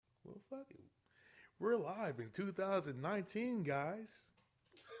fuck it. We're live in 2019, guys.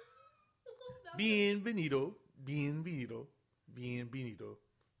 Bienvenido, bienvenido, bienvenido,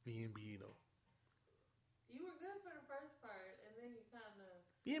 bienvenido. You were good for the first part, and then you kind of...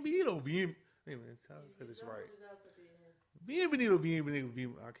 Bienvenido, bien... Wait a minute, how to say this right? Bienvenido, bienvenido,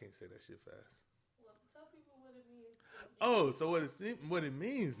 bienvenido. I can't say that shit fast. Well, tell people what it means. Oh, so what it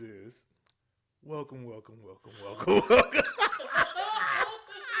means is, welcome, welcome, welcome, welcome, welcome.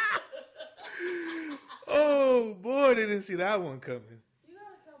 Oh boy, they didn't see that one coming. You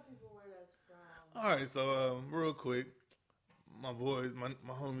gotta tell people where that's from. All right, so real quick, my boys, my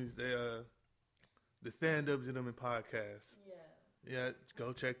homies, they the Stand Up Gentlemen podcast. Yeah,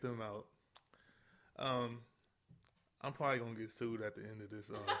 go check them out. I'm probably gonna get sued at the end of this.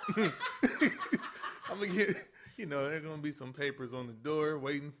 I'm gonna get, there's gonna be some papers on the door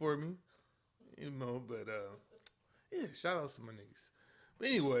waiting for me, But yeah, shout outs to my niggas. But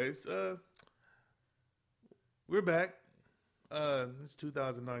anyways, we're back. It's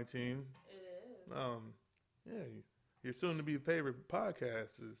 2019. It is. Yeah, your soon to be favorite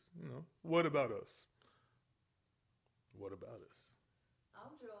podcast is, What About Us? What About Us?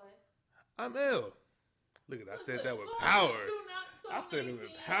 I'm Joy. I'm L. Look at that. I said that with power. I said it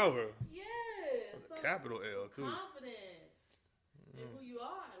with power. Yes. With a capital L, too. Confidence in who you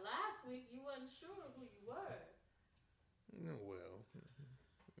are. Last week, you wasn't sure of who you were. Well,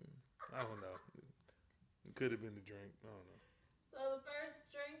 I don't know. It could have been the drink. I don't know. So the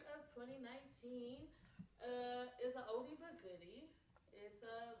first drink of 2019 is an oldie but goodie. It's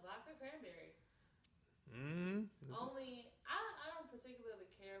a vodka cranberry. Only, I don't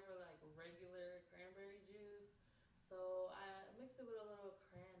particularly care for like regular cranberry juice, so I mixed it with a little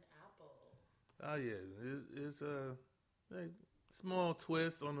cran apple. Oh yeah, it's a small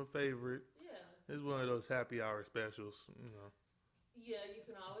twist on the favorite. Yeah, it's one of those happy hour specials, Yeah, you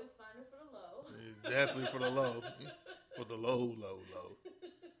can always find it for the low. Definitely for the low, for the low.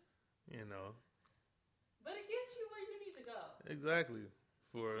 But it gets you where you need to go. Exactly,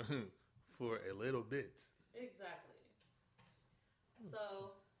 for a little bit. Exactly.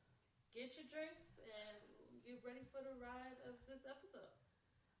 So, get your drinks and get ready for the ride of this episode.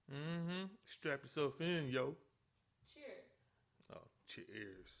 Strap yourself in, yo. Cheers. Oh,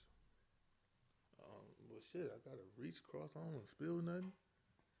 cheers. Well, shit, I gotta reach across. I don't want to spill nothing.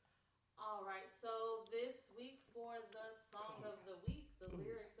 All right, so this week for the song of the week, the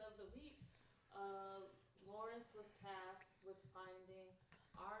lyrics of the week, Lawrence was tasked with finding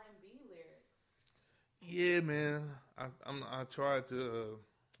R&B lyrics. Yeah, man. I tried to.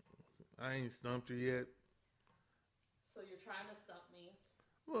 I ain't stumped you yet. So you're trying to stump me?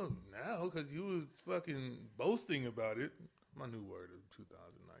 Well, now because you was fucking boasting about it. My new word of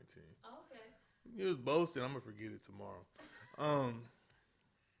 2019. Okay. You was boasting. I'm gonna forget it tomorrow.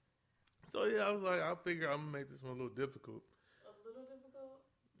 So yeah, I was like, I figure I'm gonna make this one a little difficult. A little difficult?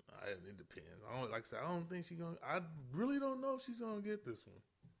 It depends. I don't think she's gonna. I really don't know if she's gonna get this one.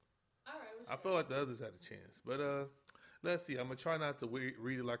 All right. I felt like the others had a chance, but let's see. I'm gonna try not to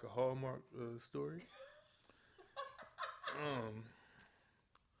read it like a Hallmark story.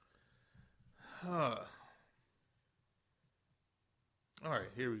 All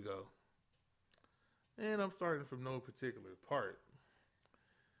right, here we go. And I'm starting from no particular part.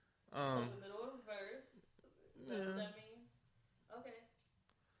 So the middle of the verse. Is that what that means? Okay.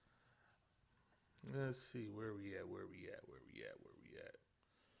 Let's see where we at.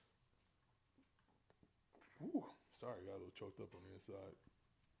 Whew, sorry, I got a little choked up on the inside.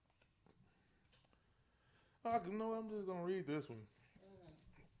 I'm just gonna read this one.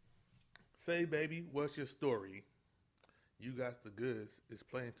 Say, baby, what's your story? You got the goods, it's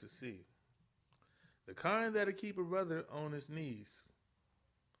plain to see. The kind that'll keep a brother on his knees.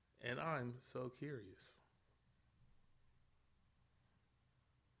 And I'm so curious.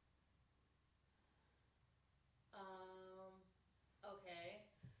 Okay.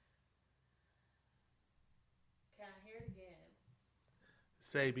 Can I hear it again?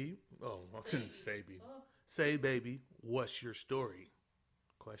 Say, Say, baby, what's your story?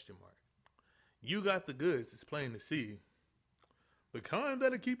 Question mark. You got the goods, it's plain to see. The kind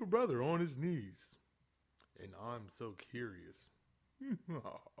that'll keep a brother on his knees. And I'm so curious. I'm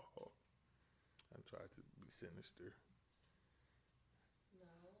trying to be sinister. No.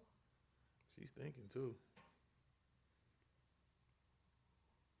 She's thinking too.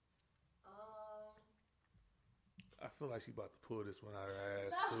 I feel like she about to pull this one out of her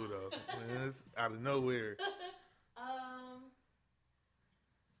ass too, though. Man, it's out of nowhere. I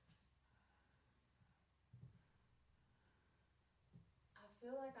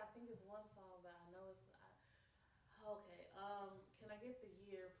feel like I think it's one song, but I know it's not. Okay. Can I get the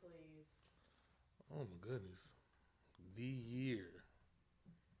year, please? Oh my goodness. The year.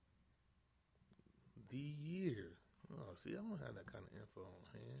 The year. Oh, see, I don't have that kind of info on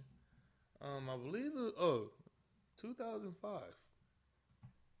hand. I believe it. Oh, 2005.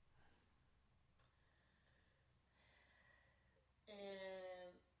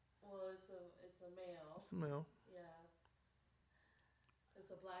 And well, it's a male. It's a male. Yeah,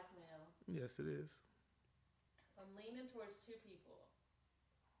 it's a black male. Yes, it is. So I'm leaning towards two people.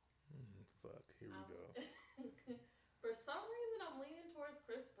 Fuck. Here we go. For some reason, I'm leaning towards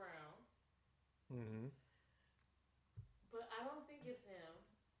Chris Brown. But I don't think it's him.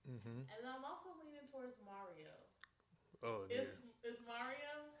 And I'm also leaning towards Mario. Oh, yeah. Is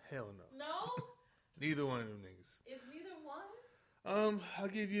Mario? Hell no. No? Neither one of them niggas. It's neither one? I'll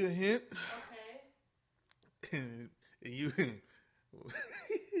give you a hint. Okay. And you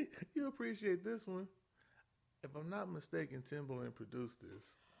you appreciate this one. If I'm not mistaken, Timbaland produced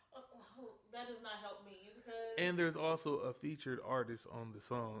this. That does not help me because. And there's also a featured artist on the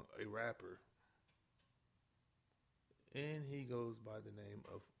song, a rapper. And he goes by the name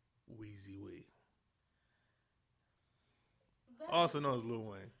of Weezy Wee. Also known as Lil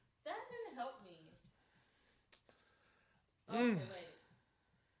Wayne. That didn't help me. Okay, wait.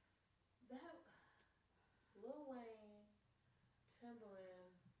 That Lil Wayne,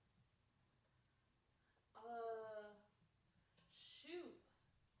 Timbaland. Shoot.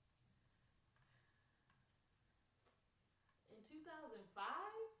 In 2005?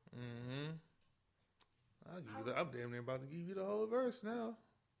 I'm damn near about to give you the whole verse now.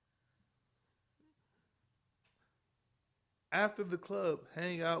 After the club,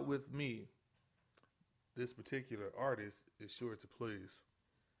 hang out with me. This particular artist is sure to please.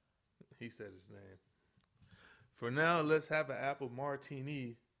 He said his name. For now, let's have an apple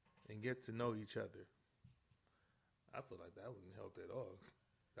martini and get to know each other. I feel like that wouldn't help at all.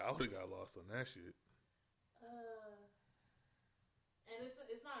 I would have got lost on that shit. And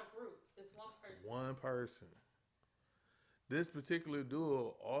it's not a group. It's one person. One person. This particular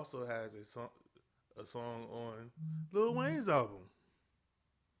duo also has a song on Lil Wayne's album.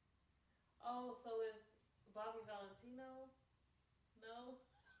 Oh, so it's Bobby Valentino? No?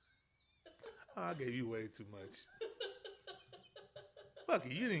 I gave you way too much. Fuck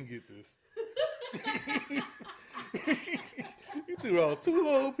it, you didn't get this. You threw out two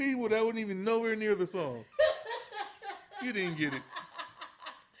whole people that weren't even nowhere near the song. You didn't get it.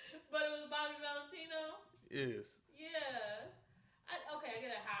 But it was Bobby Valentino? Yes. Yeah. Okay, I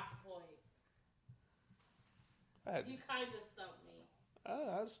get a half point. You kind of stumped me.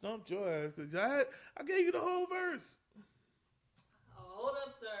 I stumped your ass because I gave you the whole verse. Oh, hold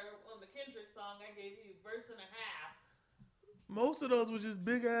up, sir. On the Kendrick song, I gave you verse and a half. Most of those were just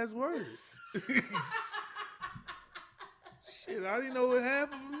big ass words. Shit, I didn't know what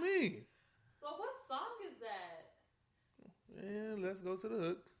half of them mean. So what song is that? And let's go to the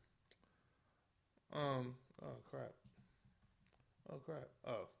hook. Oh crap.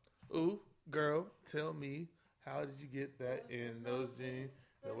 Ooh, girl, tell me, how did you get that in those jeans?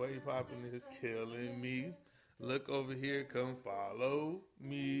 The way you popping is killing me. Look over here, come follow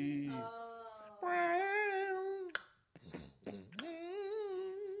me.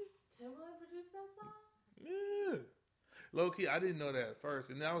 Timbaland produced that song? Yeah. Low key, I didn't know that at first,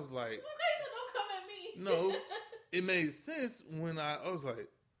 and I was like, Okay, so don't come at me. no, it made sense when I was like,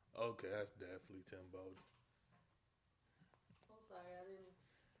 okay, that's definitely Timbo. I'm sorry, I didn't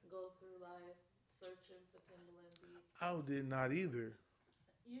go through life searching for Timbaland beats. I did not either.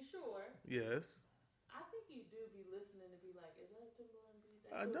 You sure? Yes. I think you do be listening to be like, is that a Timbaland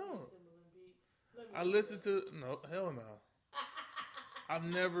beat? I don't. Timbaland beat. I listen to, no, hell no. I've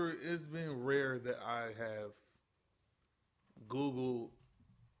never, it's been rare that I have Googled,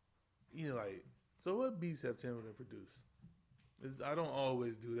 like, so what beats have Timbaland produced? I don't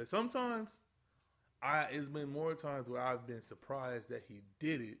always do that. Sometimes, it's been more times where I've been surprised that he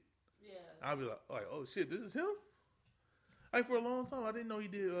did it. Yeah. I'll be like, oh shit, this is him? Like, for a long time, I didn't know he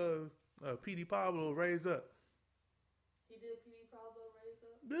did P.D. Pablo Raise Up. He did P.D. Pablo Raise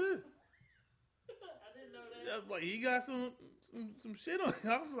Up? Yeah. I didn't know that. Yeah, like, he got some shit on it.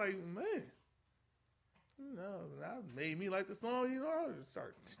 I was like, man. No, that made me like the song, I would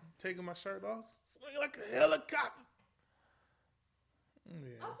start taking my shirt off, swinging like a helicopter.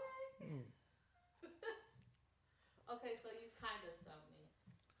 Yeah. Okay. Okay, so you kind of stumped me.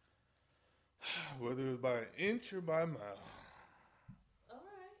 Whether it was by an inch or by a mile. All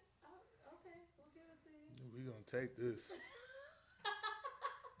right. Okay, we'll give it to you. We gonna take this.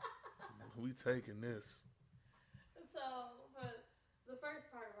 We taking this. So, for the first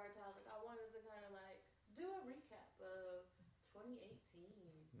part of our topic, I wanted to kind of like do a recap of 2018.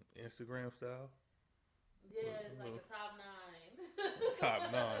 Instagram style? Yeah, it's like a top 9. Top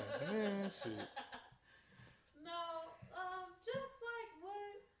 9. Man, shit. No, just like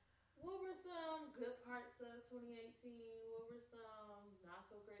what were some good parts of 2018? What were some not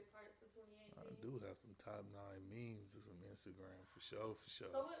so great parts of I 2018? do have some top 9 memes from Instagram for sure, for sure.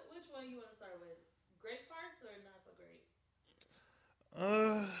 So which one you want to start with? Great parts or not so great?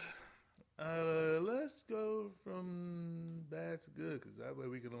 Uh, let's go from bad to good, because that way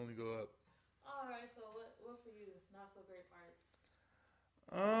we can only go up. All right. So what for you? Not so great parts.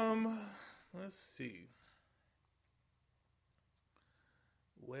 Um, let's see.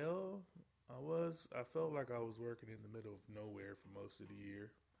 Well, I felt like I was working in the middle of nowhere for most of the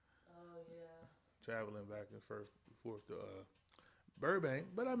year, Oh yeah. traveling back and forth to Burbank.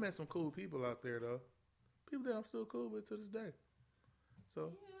 But I met some cool people out there, though. People that I'm still cool with to this day.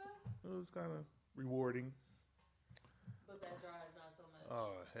 So Yeah. it was kind of rewarding. But that drive not so much.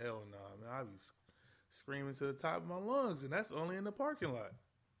 Oh hell no, man! I be screaming to the top of my lungs, and that's only in the parking lot.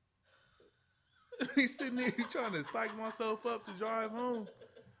 He's sitting there trying to psych myself up to drive home.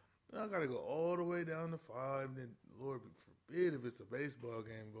 I gotta go all the way down to 5. Then, Lord forbid, if it's a baseball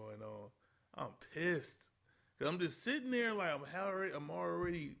game going on, I'm pissed. Cause I'm just sitting there like I'm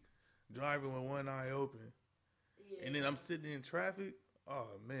already driving with one eye open, Yeah. and then I'm sitting in traffic. Oh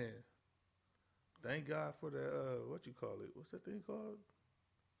man! Thank God for the what you call it? What's that thing called?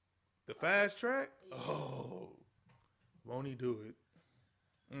 The fast track. Yeah. Oh, won't he do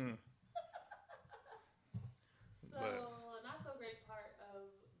it? Mm. So, But not so great part of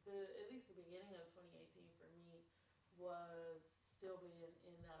at least the beginning of 2018 for me was still being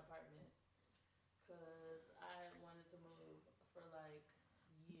in that apartment because I wanted to move for like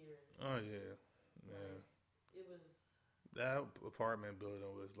years. oh yeah, man. Like, it was. That apartment building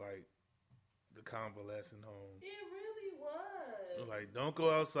was like the convalescent home. It really was. Like, don't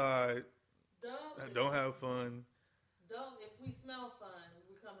go outside. Don't. Don't have fun. Don't. If we smell fun,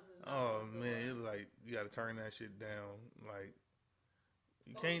 we come to the. Oh man, it's like you got to turn that shit down. Like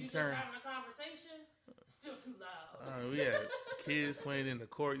you can't you turn. Just having a conversation, still too loud. We had kids playing in the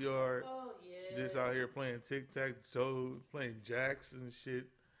courtyard. Oh yeah. Just out here playing tic tac toe, playing jacks and shit.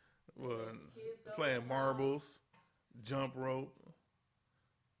 Well, playing marbles, jump rope,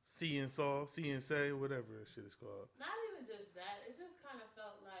 see and saw, see and say, whatever that shit is called. Not even just that. It just kind of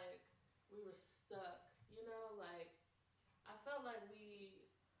felt like we were stuck. You know, like I felt like we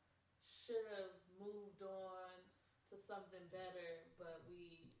should have moved on to something better, but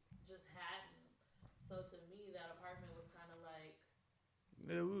we just hadn't. So to me, that apartment was kind of like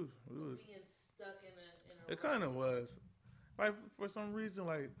Yeah, we was being stuck in a. It kind of was. Like, for some reason,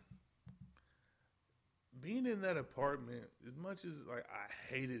 like, being in that apartment, as much as, like,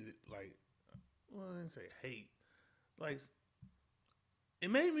 I hated it, like, well, I didn't say hate. Like, it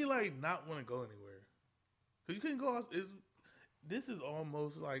made me, like, not want to go anywhere. Because you couldn't go out. This is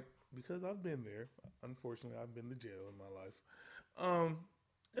almost like, because I've been there. Unfortunately, I've been to jail in my life.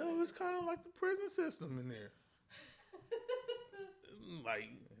 It was kind of like the prison system in there. Like,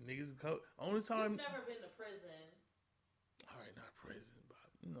 niggas go. Only time. You've never been to prison. All right, not prison, but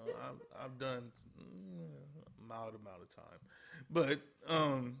you know, I've done a mild amount of time, but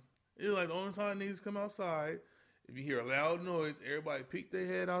it's like the only time niggas come outside. If you hear a loud noise, everybody peek their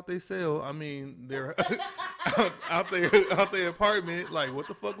head out their cell. I mean, they're out their apartment. Like, what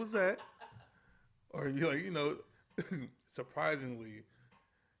the fuck was that? Or you like, you know, surprisingly,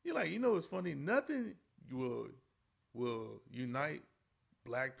 you're like, you know, it's funny. Nothing will unite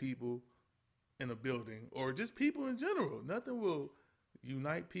black people in a building, or just people in general. Nothing will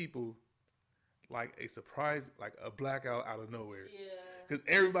unite people like a surprise, like a blackout out of nowhere. Yeah. Because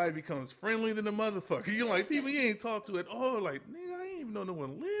everybody becomes friendly to the motherfucker. You're like, people you ain't talked to at all. Like, nigga, I ain't even know no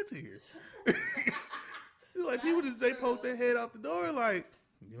one lived here. It's like, people just, they poke their head out the door like,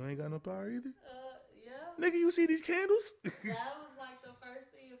 you ain't got no power either? Yeah. Nigga, you see these candles? That was like the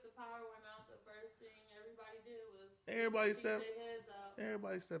first thing. If the power went out, the first thing everybody did was Everybody keep their heads up.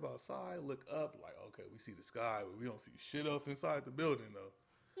 Everybody step outside, look up, like, okay, we see the sky, but we don't see shit else inside the building, though.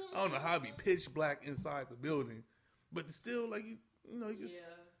 I don't know how it be pitch black inside the building, but it's still, like, you know, you just,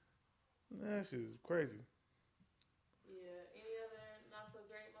 that shit is crazy. Yeah. Any other not so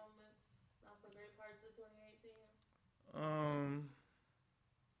great moments, not so great parts of 2018?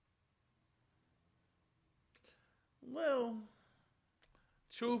 Well,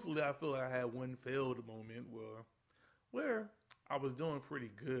 truthfully, I feel like I had one failed moment where I was doing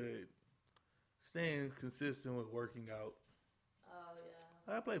pretty good, staying consistent with working out. Oh,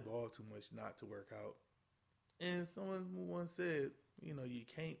 yeah. I play ball too much not to work out. And someone once said, you know, you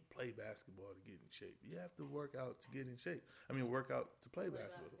can't play basketball to get in shape. You have to work out to get in shape. I mean, work out to play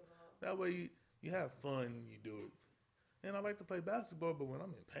basketball. That way You have fun when you do it. And I like to play basketball, but when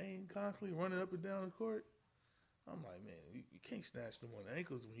I'm in pain constantly running up and down the court, I'm like, man, you can't snatch them on the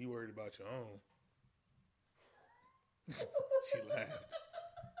ankles when you worried about your own. She laughed.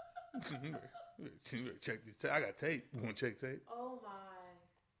 She better check this tape. I got tape. You want to check tape? Oh my.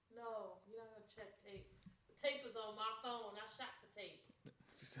 No, you're not going to check tape. The tape is on my phone. I shot the tape.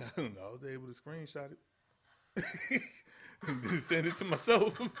 I don't know. I was able to screenshot it. And then send it to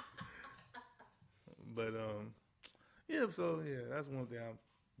myself. But, yeah, so, yeah, that's one thing I'm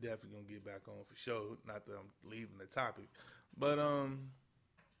definitely going to get back on for sure. Not that I'm leaving the topic. But,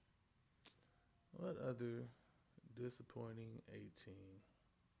 what other disappointing 18?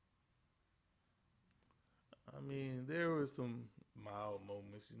 I mean, there were some mild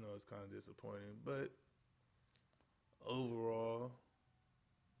moments, you know, it's kind of disappointing. But, overall,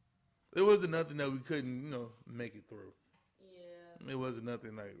 there wasn't nothing that we couldn't, you know, make it through. Yeah. It wasn't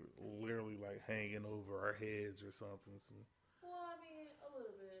nothing like literally like hanging over our heads or something. So, Well, I mean, a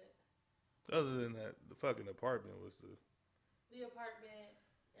little bit. other than that, the fucking apartment was The apartment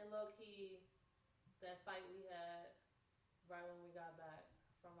and low key, that fight we had right when we got back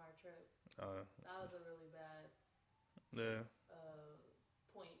from our trip. That was a really bad yeah,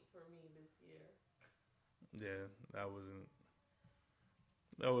 point for me this year. yeah, that wasn't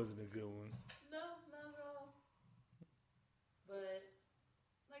a good one. No, not at all. But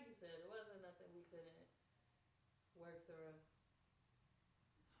like you said, it wasn't nothing we couldn't work through.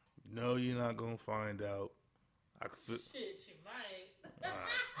 No, you're not gonna find out. I could feel, Shit, you might.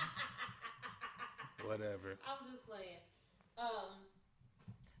 whatever. I'm just playing.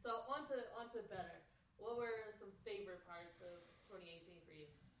 So on to better. What were some favorite parts of 2018 for you?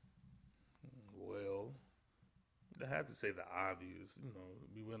 Well, I have to say the obvious. You know,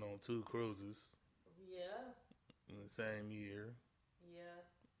 we went on 2 cruises Yeah. in the same year. Yeah.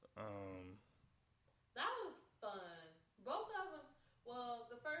 That was fun. Both of them. Well,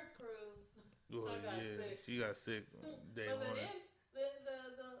 the first cruise, Well, I got yeah, sick. she got sick day But one. the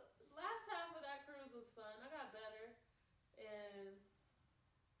last half of that cruise was fun. I got better, and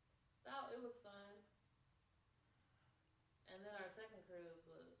it was fun. And then our second cruise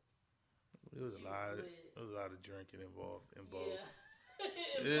was. It was a lot. lit. There was a lot of drinking involved in both.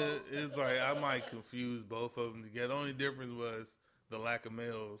 Yeah. It's like I might confuse both of them together. The only difference was the lack of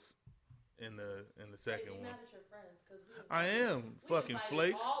males in the second You're one. mad at your friends because I am fucking invited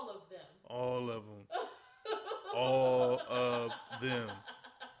flakes. all of them. All of them. All of them.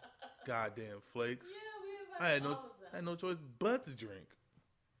 Goddamn flakes. Yeah, we invited I had all of them. I had no choice but to drink.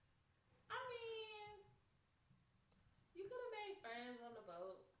 I mean, you could have made friends on the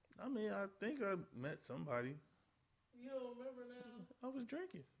boat. I mean, I think I met somebody. You don't remember now? I was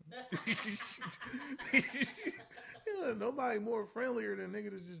drinking. Yeah, nobody more friendlier than a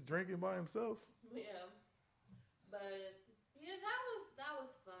nigga that's just drinking by himself. Yeah, but yeah, that was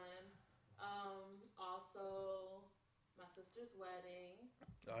fun. Also, my sister's wedding.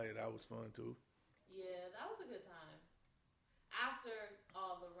 Oh yeah, that was fun too. Yeah, that was a good time. After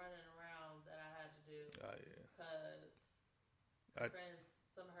all the running around that I had to do, Oh yeah. because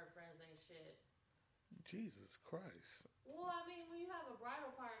some of her friends ain't shit. Jesus Christ. Well, I mean, when you have a bridal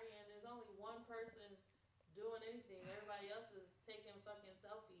party and there's only one person doing anything, everybody else is taking fucking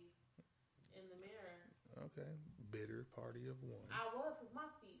selfies in the mirror. Okay. Bitter party of one. I was, because my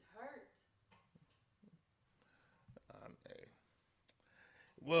feet hurt. Hey.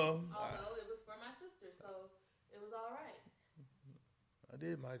 Well, Although it was for my sister, so it was all right. I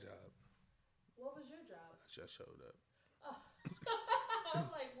did my job. What was your job? I just showed up. Oh. I was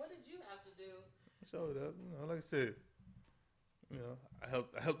like, what did you have to do? I showed up. You know, like I said, you know, I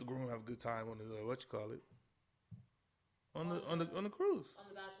helped the groom have a good time on the on the cruise. On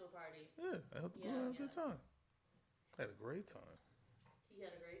the bachelor party. Yeah, I helped the groom have a good time. I had a great time. He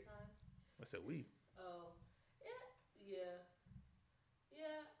had a great time? I said we. Oh. Yeah.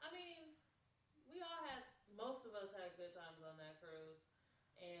 I mean, most of us had good times on that cruise.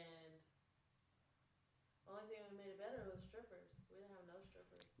 And the only thing that made it better was strippers. We didn't have no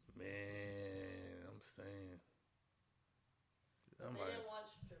strippers. Man, I'm saying. They didn't want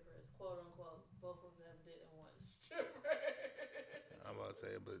strippers, quote unquote. Both of them didn't want strippers. I'm about to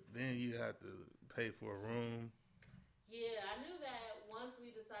say, but then you have to pay for a room. Yeah, I knew that once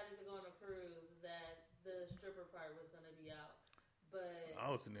we decided to go on a cruise that the stripper part was going to be out. But I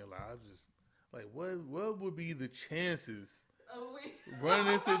was sitting there like, I was just like, what would be the chances we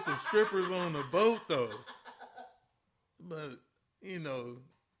running into some strippers on the boat though? But you know,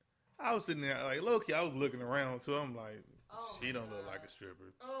 I was sitting there like low-key, I was looking around too. I'm like, she don't look like a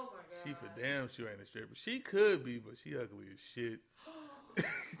stripper. Oh my god. She for damn sure ain't a stripper. She could be, but she ugly as shit.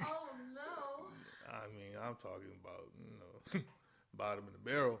 Oh no. I'm talking about, bottom of the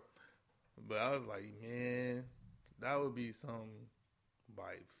barrel. But I was like, man, that would be some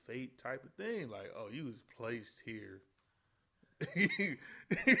like fate type of thing. Like, oh, you was placed here.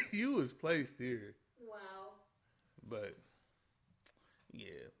 You was placed here. Wow. But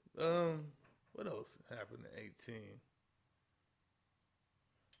yeah. What else happened at 18?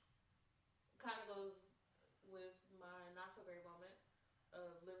 Kind of goes with my not so great moment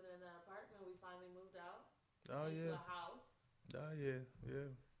of living in that apartment. We finally moved out Oh into yeah. a house. Oh yeah. Yeah.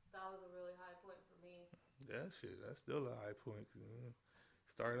 That was a really high point for me. That shit. That's still a high point.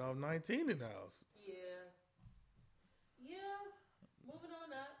 Started off 19 in the house. Yeah. Yeah. Moving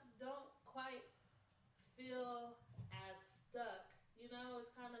on up. Don't quite feel as stuck. You know, it's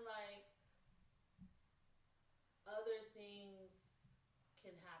kind of like other things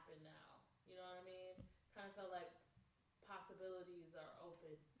can happen now. You know what I mean? Kind of felt like possibilities are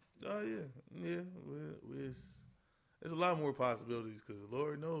open. Oh yeah. Yeah. There's a lot more possibilities because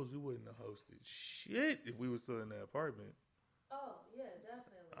Lord knows we wouldn't have hosted shit if we were still in that apartment. Oh, yeah,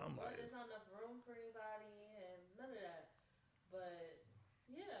 definitely. I'm But like, there's not enough room for anybody and none of that. But,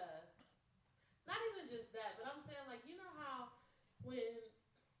 yeah. Not even just that, but I'm saying, like, you know how when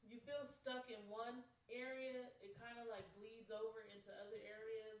you feel stuck in one area, it kind of, like, bleeds over into other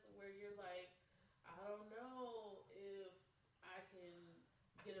areas where you're like, I don't know if I can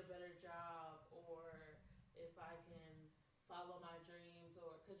get a better job or if I can follow my dreams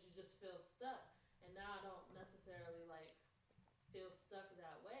or because you just feel stuck. And now I don't necessarily, like, feel stuck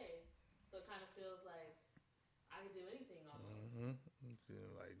that way. So it kind of feels like I can do anything almost.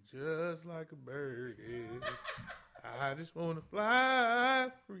 Like just like a bird is. I just want to fly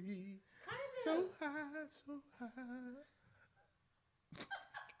free. Kind of. So high, so high.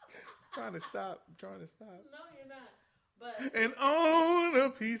 Trying to stop. No, you're not. But And on a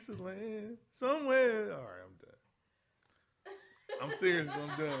piece of land somewhere. All right, I'm done. I'm serious.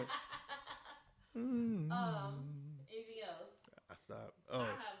 I'm done. anything else? I stopped. I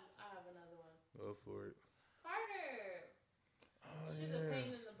have another one. Go for it. Carter. Oh, She's yeah. a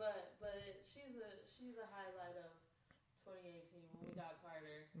pain in the butt, but she's a highlight of 2018 when we got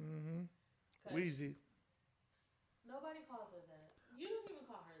Carter. Mm-hmm. 'Cause Wheezy. Nobody calls her that. You don't even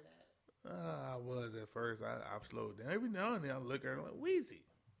call her that. I was at first. I've slowed down. Every now and then I look at her like, Wheezy.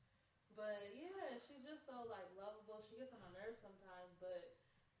 But yeah, she's just so like lovable. She gets on my nerves sometimes, but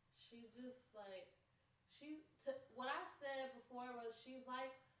she's just like what I said before was she's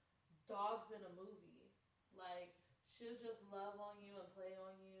like dogs in a movie. Like she'll just love on you and play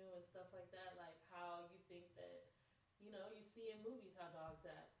on you and stuff like that. Like how you think that you see in movies how dogs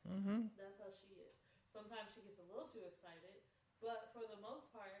act. Mm-hmm. That's how she is. Sometimes she gets a little too excited, but for the most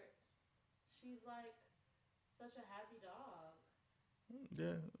part, she's like such a happy dog.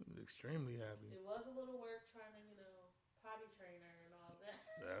 Yeah, extremely happy. It was a little work trying to, potty train her and all that.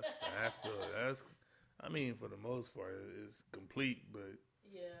 That's I mean, for the most part, it's complete, but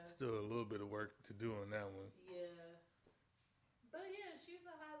yeah, still a little bit of work to do on that one. yeah. But yeah, she's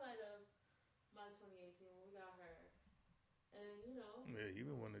a highlight of my 2018 when we got her. And Yeah, you've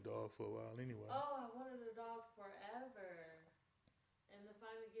been wanting a dog for a while anyway. oh, I wanted a dog forever. And to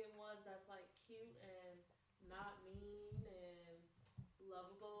finally get one that's like cute and not mean and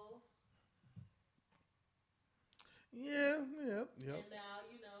lovable. Yeah, yep. And now,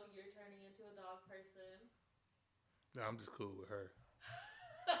 you're turning into a dog person. Nah, I'm just cool with her.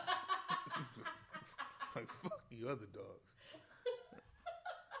 Like, fuck you other dogs.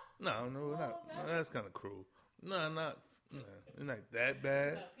 No, Well, that's kind of cruel. No, it's not that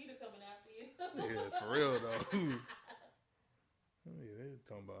bad. Peter coming after you. Yeah, for real though. Yeah, they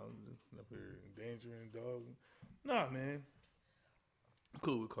talking about up here endangering dogs. Nah, man. I'm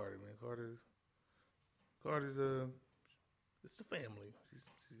cool with Carter, man. Carter's it's the family.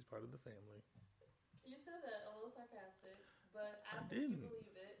 She's part of the family. You said that a little sarcastic, but I think didn't. you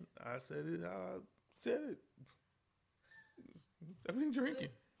believe it. I said it how I said it. I've been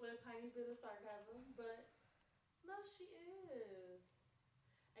drinking. With a tiny bit of sarcasm, but no, she is.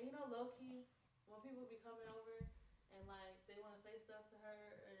 And low key, when people be coming over and like they want to say stuff to her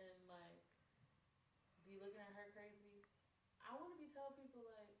and like be looking at her crazy, I want to be telling people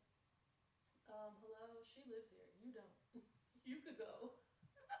like, hello, she lives here. You don't. You could go.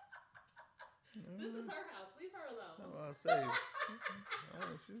 This is her house. Leave her alone. That's what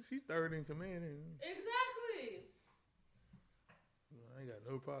I say. She's third in command. Exactly. I ain't got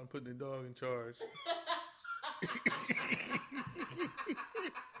no problem putting the dog in charge.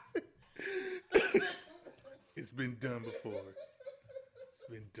 It's been done before.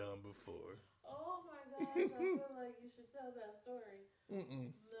 Oh my gosh, I feel like you should tell that story. Mm-mm.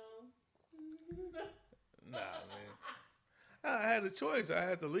 No. had a choice. I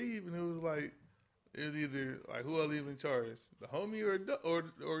had to leave, and it was like it was either like who I leave in charge, the homie or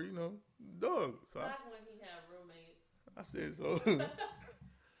you know, dog. So Back when he had roommates. I said so.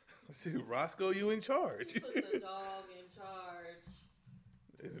 I said, Roscoe, you in charge. He put the dog in charge.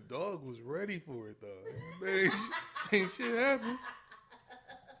 And the dog was ready for it though. Man, ain't shit happened.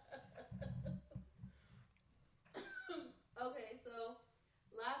 Okay, so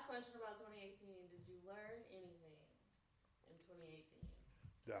last question about 2018. Did you learn anything in 2018?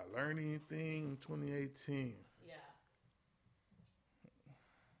 Did I learn anything in 2018? Yeah.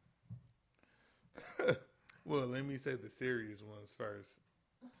 Well, let me say the serious ones first.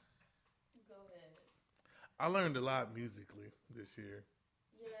 Go ahead. I learned a lot musically this year.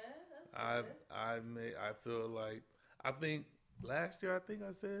 Yeah, that's good. I feel like I think last year I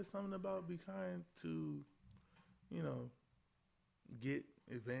said something about be kind to, you know, get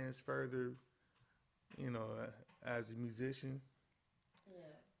advanced further, you know, as a musician.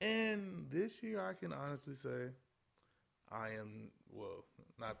 Yeah. And this year I can honestly say I am, well,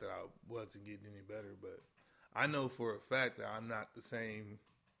 not that I wasn't getting any better, but I know for a fact that I'm not the same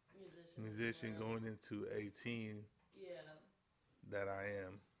musician going into 18 that I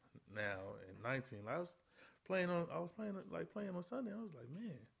am now in 19. I was playing on Sunday. I was like,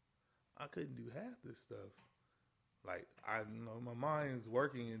 man, I couldn't do half this stuff. Like my mind's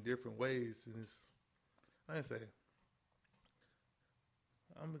working in different ways, and it's like I say,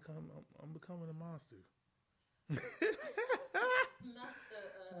 I'm becoming a monster.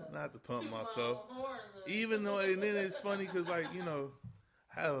 Not to pump myself. Even though, and then it's funny because, like, you know,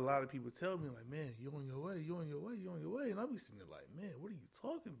 I have a lot of people tell me, like, man, you on your way. And I'll be sitting there like, man, what are you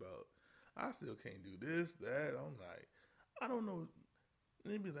talking about? I still can't do this, that. I'm like, I don't know.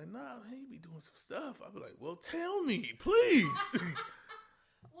 And they'd be like, nah, man, you be doing some stuff. I'll be like, well, tell me, please.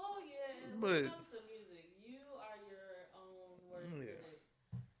 Well, yeah, when it comes to music, you are your own worst critic.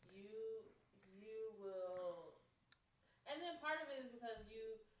 You will, and then part of it is because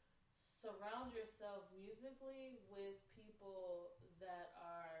you surround yourself musically with people that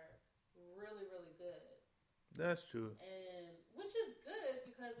are really, really good. That's true. And which is good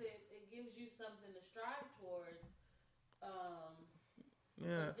because it gives you something to strive towards.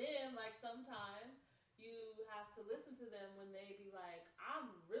 Yeah. But then, like, sometimes you have to listen to them when they be like,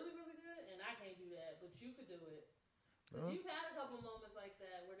 I'm really, really good and I can't do that, but you could do it. Because you've had a couple moments like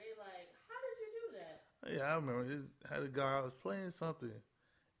that where they like, how did you do that? Yeah, I remember had a guy, I was playing something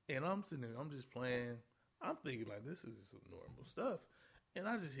and I'm sitting there, I'm just playing. I'm thinking like, this is some normal stuff. And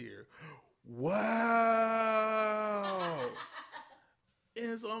I just hear, wow.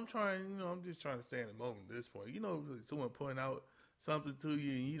 And so I'm just trying to stay in the moment at this point. You know, someone point out something to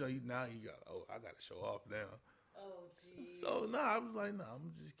you and you got, I got to show off now. Oh, geez. So, I was like, I'm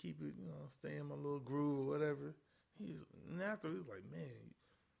going to just keep it, stay in my little groove or whatever. And after he was like, man,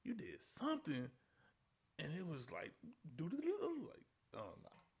 you did something. And it was like,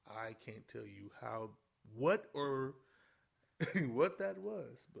 I can't tell you what that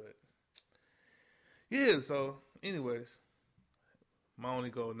was. But, yeah, so, anyways, my only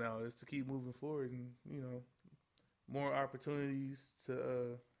goal now is to keep moving forward and, more opportunities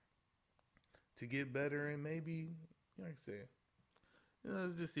to get better and maybe, like I said,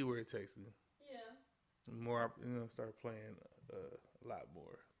 let's just see where it takes me. Yeah. More, start playing a lot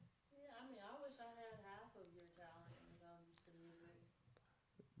more. Yeah, I mean, I wish I had half of your talent when it comes to music.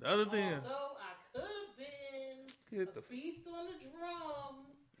 The other thing, although I could have been a beast on the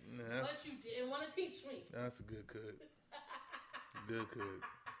drums, but you didn't want to teach me. That's a good could. Good could.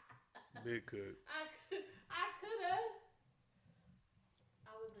 Big could. I could have.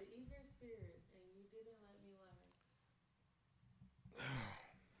 I was an eager spirit, and you didn't let me learn.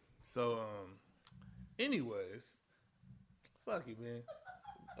 So, anyways, fuck it, man.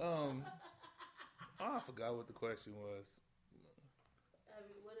 I forgot what the question was.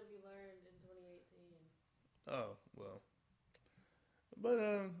 What have you learned in 2018? Oh, well. But,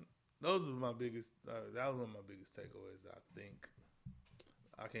 those are my biggest, that was one of my biggest takeaways, I think.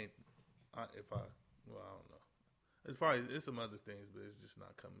 I don't know. It's some other things, but it's just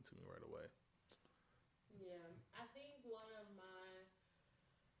not coming to me right away. Yeah. I think one of my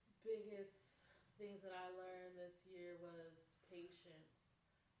biggest things that I learned this year was patience.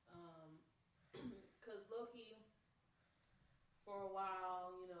 Because low-key, for a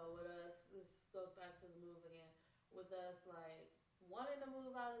while, with us, this goes back to the move again, with us, like, wanting to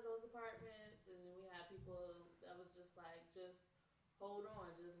move out of those apartments, and then we had people that was just like, just hold on,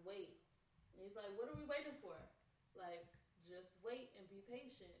 just wait. And he's like, what are we waiting for? Like, just wait and be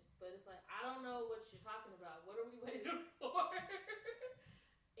patient. But it's like, I don't know what you're talking about. What are we waiting for?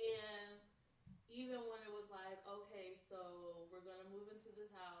 And even when it was like, okay, so we're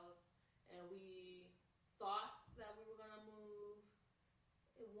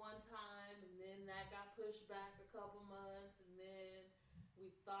one time, and then that got pushed back a couple months, and then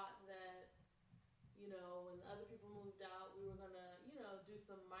we thought that, you know, when other people moved out, we were gonna, you know, do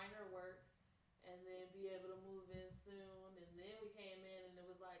some minor work and then be able to move in soon. And then we came in, and it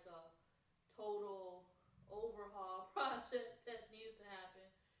was like a total overhaul project that needed to happen,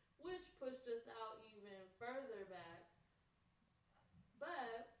 which pushed us out even further back.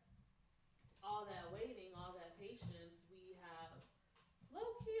 But all that waiting, all that patience, we have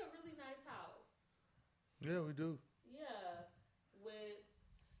low key a really nice house. Yeah, we do. Yeah, with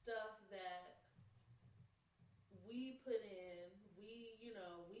stuff that we put in. We, you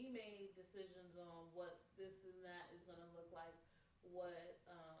know, we made decisions on what this and that is going to look like, what,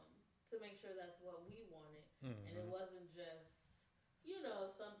 to make sure that's what we wanted. Mm-hmm. And it wasn't just, you know,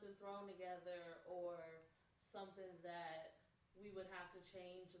 something thrown together or something that we would have to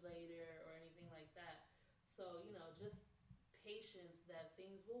change later or anything like that. So, you know, just patience that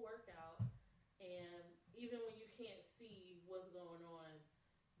things will work out. And even when you can't see what's going on,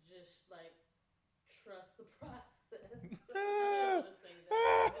 just like trust the process. I don't say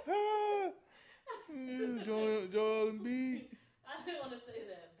that. Joel Embiid. I didn't want to say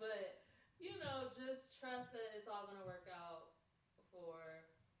that, but you know, just trust that it's all gonna work out for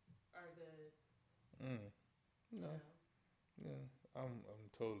our good. No. Yeah, I'm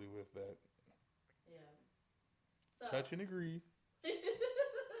totally with that. Yeah. So, Touch and agree.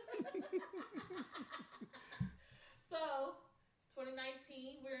 So,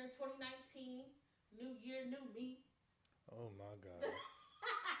 2019, we're in 2019. New year, new me. Oh my God.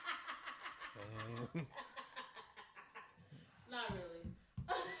 Not really.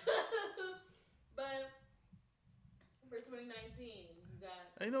 But for 2019, you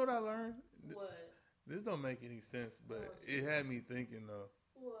got. You know what I learned? What? This don't make any sense, but it had me thinking though.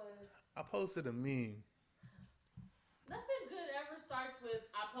 What? I posted a meme. Nothing good ever starts with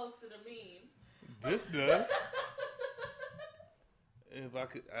I posted a meme. This does. If I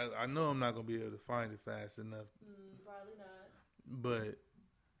could, I know I'm not gonna be able to find it fast enough. Probably not. But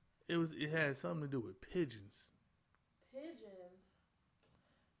it had something to do with pigeons. Pigeons.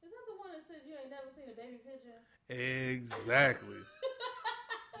 Is that the one that said you ain't never seen a baby pigeon? Exactly.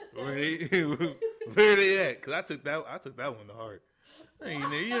 Where they at? Cause I took that one to heart.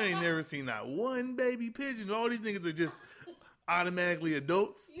 You ain't never seen not one baby pigeon. All these niggas are just automatically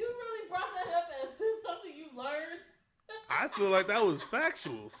adults. You really brought that up as something you learned. I feel like that was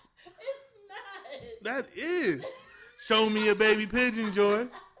factuals. It's not. That is. Show me a baby pigeon, Joy.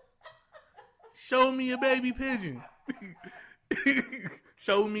 Show me a baby pigeon.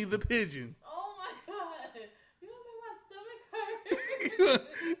 Show me the pigeon. Oh my God. You gonna make my stomach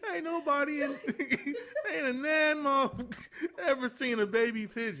hurt? Ain't nobody ain't a nan moth ever seen a baby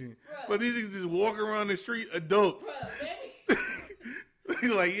pigeon. Bruh. But these niggas just walk around the street, adults.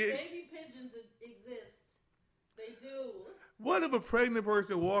 Bruh, Like, baby pigeons exist. They do. what if a pregnant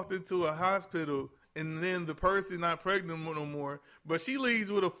person walked into a hospital and then the person not pregnant no more, but she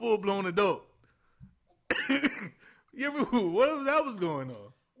leaves with a full-blown adult? What if that was going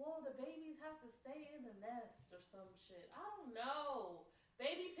on? Well, the babies have to stay in the nest or some shit. I don't know.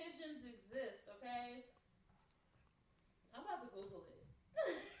 Baby pigeons exist, okay? I'm about to Google it.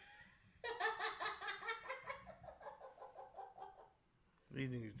 These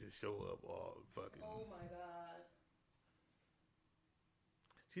niggas just show up all fucking. Oh my God.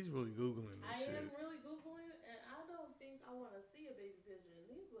 She's really Googling this shit. I am really Googling, and I don't think I want to see a baby pigeon.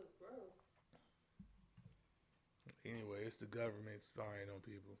 These look gross. Anyway, it's the government spying on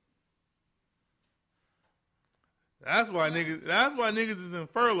people. That's why niggas is in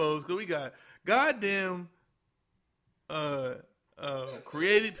furloughs, because we got goddamn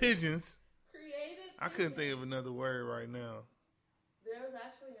created pigeons. Created I couldn't think pigeons. of another word right now. There was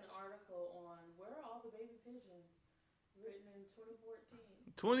actually an article on where are all the baby pigeons written in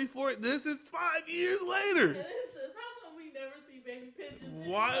 2014. This is 5 years later. This is how come we never see baby pigeons?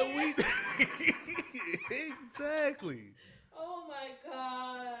 Why anywhere? Exactly. Oh my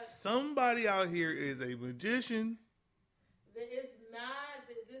God. Somebody out here is a magician. It's not.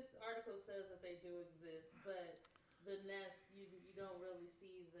 This article says that they do exist, but the nest, you don't really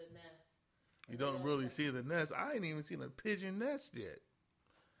see the nest. You don't really see the nest. I ain't even seen a pigeon nest yet.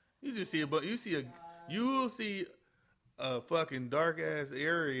 You just see you will see a fucking dark ass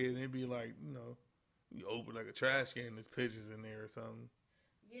area and it'd be like, you open like a trash can, there's pigeons in there or something.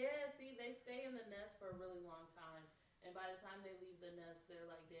 Yeah, see, they stay in the nest for a really long time, and by the time they leave the nest, they're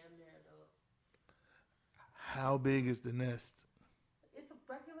like damn near adults. How big is the nest? It's a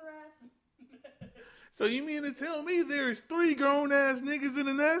regular ass. So you mean to tell me there's 3 grown ass niggas in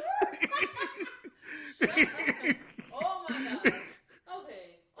the nest? Oh my God.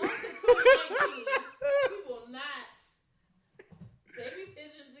 Okay.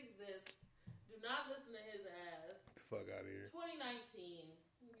 fuck out of here. 2019.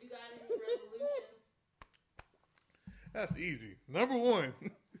 You got any resolutions? That's easy. Number one,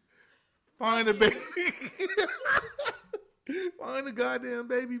 find a baby. Find a goddamn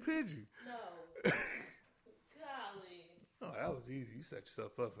baby pigeon. No. Golly. Oh, that was easy. You set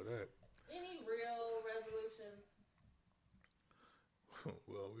yourself up for that. Any real resolutions?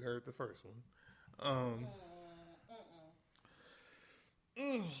 Well, we heard the first one.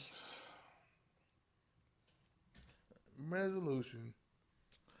 Resolution.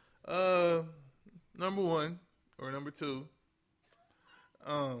 Number one or number two.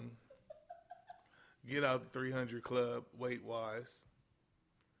 Get out the 300 club weight wise.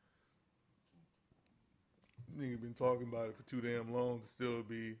 Nigga been talking about it for too damn long to still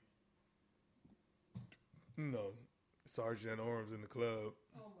be, Sergeant at Arms in the club.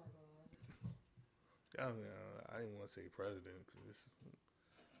 Oh my god. I didn't want to say president because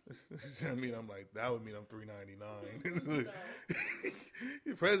I mean, I'm like, that would mean I'm 399.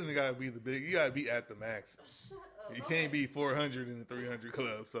 Your president gotta be you gotta be at the max. Shut up. You can't be 400 in the 300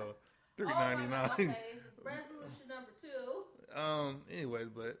 club, so 399. Oh okay. Resolution number 2. Anyways,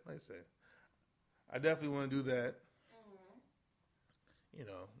 but like I said, I definitely want to do that.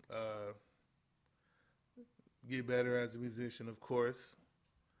 Mm-hmm. Get better as a musician, of course.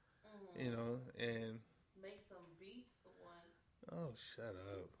 And make some beats for once. Oh, shut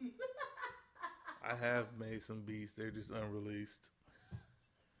up. I have made some beats. They're just unreleased.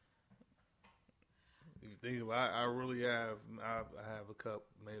 If you think about it, I really have. I have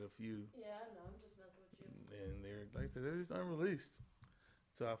made a few. Yeah, I know. I'm just messing with you. And they're, like I said, they're just unreleased.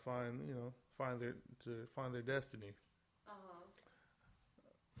 So I find their destiny.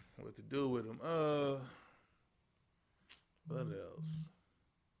 What to do with them. What else?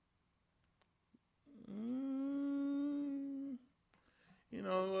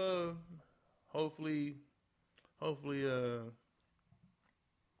 Hopefully,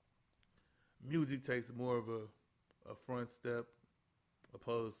 music takes more of a front step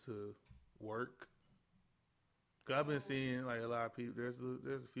opposed to work. Cause I've been seeing like a lot of people. There's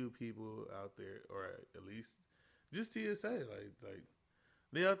a few people out there, or at least just TSA, like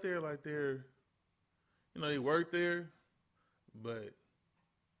they out there like they're, they work there, but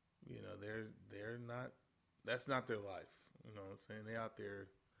they're not. That's not their life. You know what I'm saying? They out there.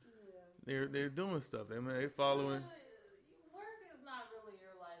 Yeah. They're doing stuff. They're following. Work is not really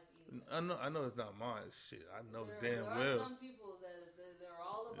your life either. I know it's not mine. Shit, I know there damn are well. Some people that they're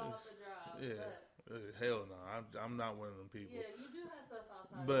all about the job. Yeah. Hell no, I'm not one of them people. Yeah, you do have stuff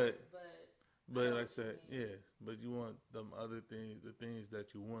outside. But like I said, yeah. But you want them other things, the things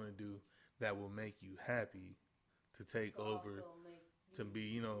that you want to do that will make you happy, to take over, to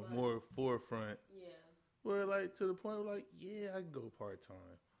be more forefront. Yeah. Where like to the point where like I can go part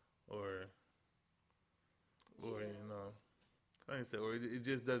time, or like I said, or it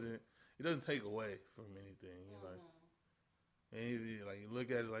just doesn't take away from anything. And like you look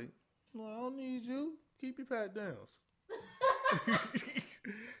at it like, no, I don't need you. Keep your pat downs.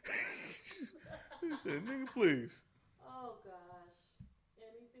 He said, "Nigga, please." Oh gosh.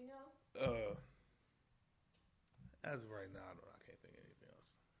 Anything else? As of right now, I can't think of anything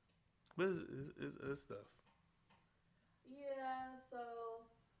else. But it's stuff. Yeah. So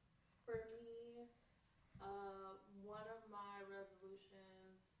for me, one of my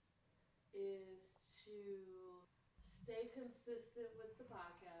resolutions is to stay consistent with the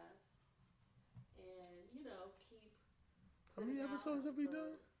podcast. And, keep... How many episodes have we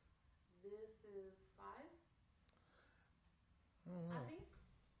done? This is 5. Oh, wow. I think.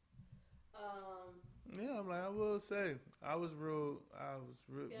 Yeah, I'm like, I will say, I was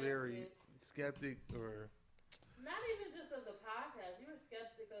very skeptic, or... Not even just of the podcast. You were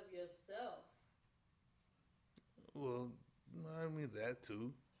skeptic of yourself. Well, I mean that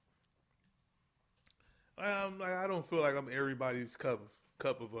too. I don't feel like I'm everybody's cup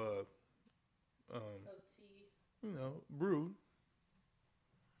of tea. Brew.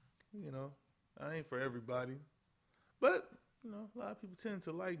 I ain't for everybody, but a lot of people tend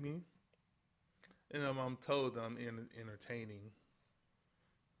to like me, and I'm told that I'm entertaining.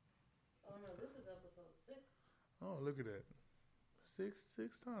 Oh no, this is episode 6. Oh, look at that,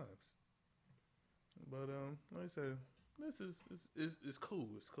 six times. But like I said, this is cool.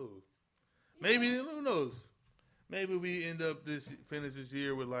 It's cool. Yeah. Maybe, who knows? Maybe we finish this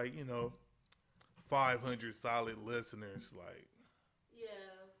year with 500 solid listeners, Yeah.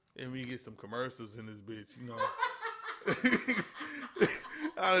 And we get some commercials in this bitch,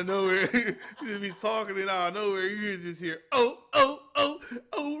 out of nowhere. You be talking and out of nowhere, you just hear,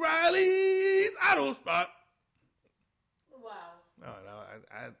 O'Reilly's Auto Spot. Wow. No,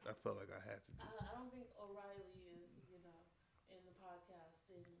 I felt like I had to just. I don't think O'Reilly is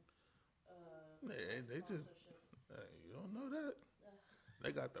podcasting They just sponsorships. you don't know that. Ugh.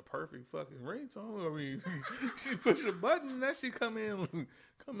 They got the perfect fucking ringtone. I mean, she push a button and that shit come in with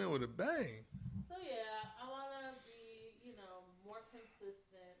a bang. So yeah, I want to be, more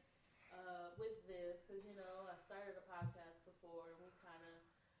consistent with this because I started a podcast before and we kind of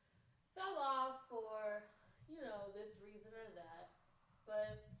fell off for this reason or that.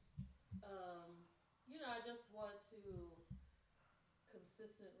 But I just want to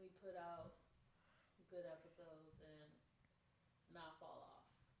consistently put out good episodes and not fall off.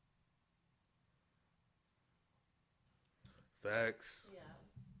 Facts. Yeah.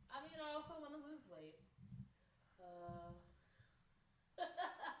 I mean, I also want to lose weight.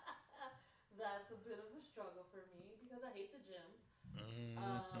 That's a bit of a struggle for me because I hate the gym.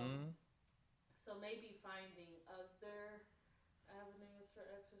 So maybe finding other avenues for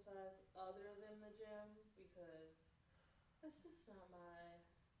exercise other than the gym because it's just not my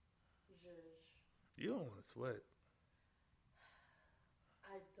zhuzh. You don't want to sweat.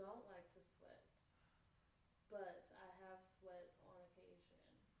 I don't like to sweat, but I have sweat on occasion.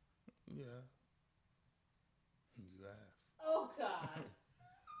 Yeah. You have. Oh God.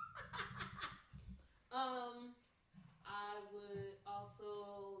 I would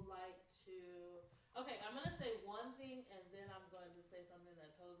also like to. Okay, I'm gonna say one thing, and then I'm going to say something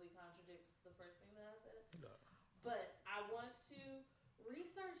that totally contradicts the first thing that I said. No. But I want to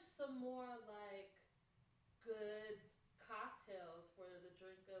research some more like good cocktails for the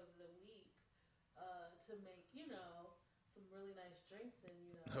drink of the week to make some really nice drinks and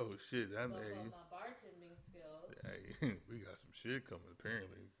Oh shit! That buff made. up my bartending skills. Hey, we got some shit coming.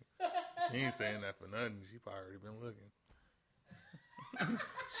 Apparently, she ain't saying that for nothing. She probably already been looking.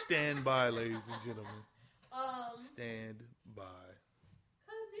 Stand by, ladies and gentlemen. Stand by.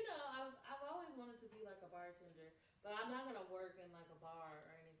 Cause I've always wanted to be like a bartender, but I'm not gonna work in like a bar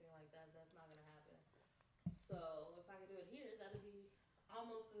or anything like that. That's not gonna happen. So if I could do it here, that'd be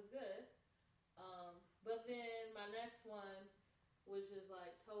almost as good. But then my next one, which is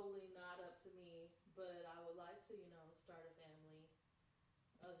like totally not up to me, but I would like to start a family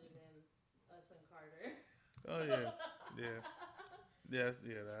other than us and Carter. Oh yeah, yeah. That's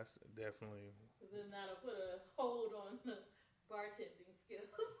definitely. Then that'll put a hold on the bartending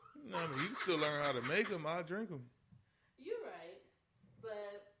skills. No, I mean you can still learn how to make them. I'll drink them. You're right,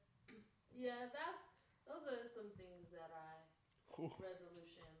 but yeah, those are some things that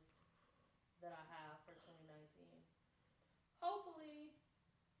resolutions that I have for 2019. Hopefully,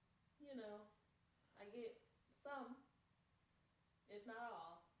 I get some, if not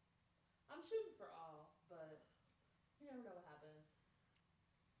all. I'm shooting for all, but you never know what happens.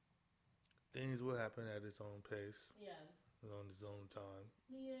 Things will happen at its own pace. Yeah. On its own time.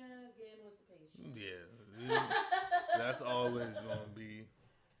 Yeah, again with the patience. Yeah. That's always gonna be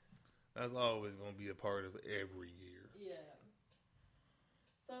a part of every year. Yeah.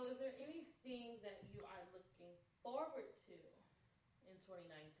 So is there anything that you are looking forward to in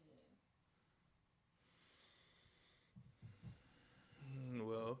 2019?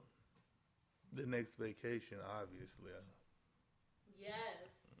 Well, the next vacation, obviously.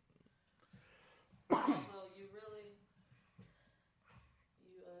 Yes. Although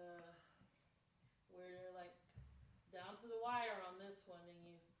we're like down to the wire on this one,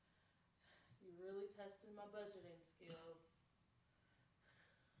 and you really tested my budgeting skills.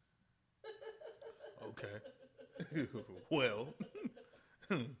 Okay. Well,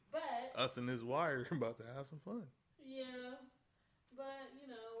 but us and this wire are about to have some fun. Yeah, but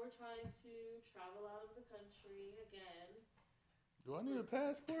we're trying to travel out of the country again. Do I need a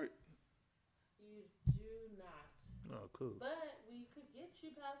passport? You do not. Oh, cool. But we could get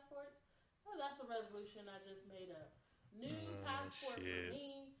you passports. Oh, that's a resolution I just made up. New passport for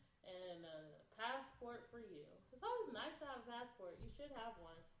me and a passport for you. It's always nice to have a passport. You should have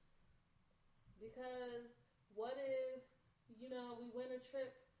one. Because what if, we win a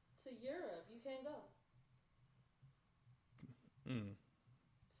trip to Europe? You can't go.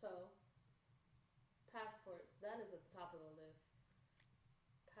 So, passports. That is at the top of the list.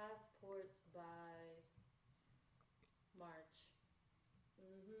 Passports by March.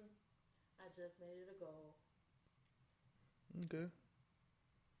 I just made it a goal. Okay.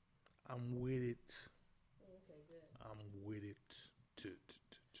 I'm with it. Okay, good. I'm with it.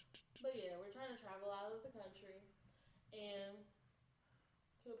 But yeah, we're trying to travel out of the country and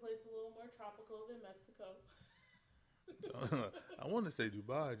to a place a little more tropical than Mexico. I want to say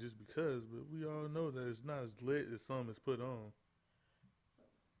Dubai just because, but we all know that it's not as lit as some is put on.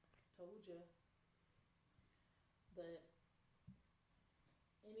 Told you. But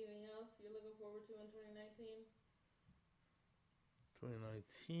anything else you're looking forward to in 2019?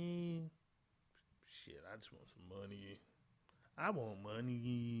 2019. Shit, I just want some money. I want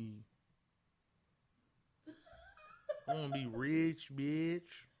money. I want to be rich,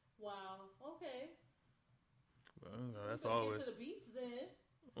 bitch. Wow. Okay. Well, that's We better always. get to the beats then.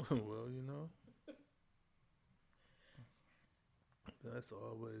 Well, that's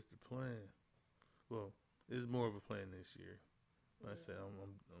always the plan. Well, it's more of a plan this year. Like I said,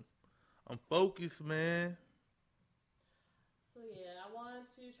 I'm focused, man. So yeah, I want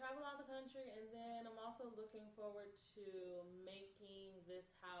to travel out the country, and then I'm also looking forward to making this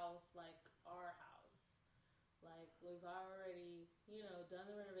house like our house. Like we've already, done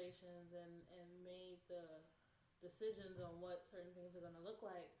the renovations and made the decisions on what certain things are gonna look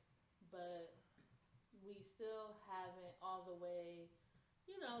like, but we still haven't all the way,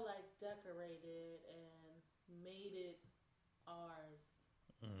 like decorated and made it ours.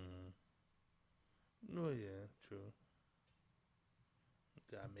 Mm. Oh yeah, true.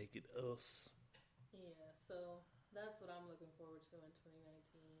 Gotta make it us. Yeah, so that's what I'm looking forward to in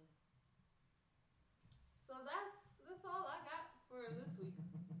 2019. So that's all I got for this week.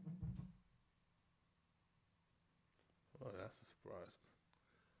 Oh, that's a surprise.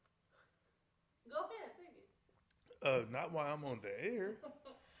 Go ahead, take it. Not while I'm on the air.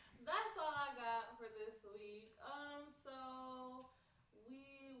 That's all I got for this week. So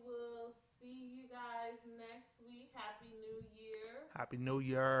we will see you guys next week. Happy New Year. Happy New Hope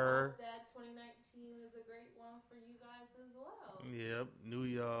Year. that 2019 is a great one for you guys as well. Yep, new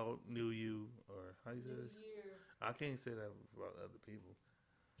y'all, new you, or how you say New this? Year. I can't say that about other people,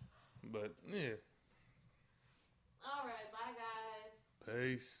 but yeah. All right, bye guys.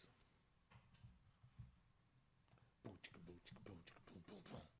 Peace.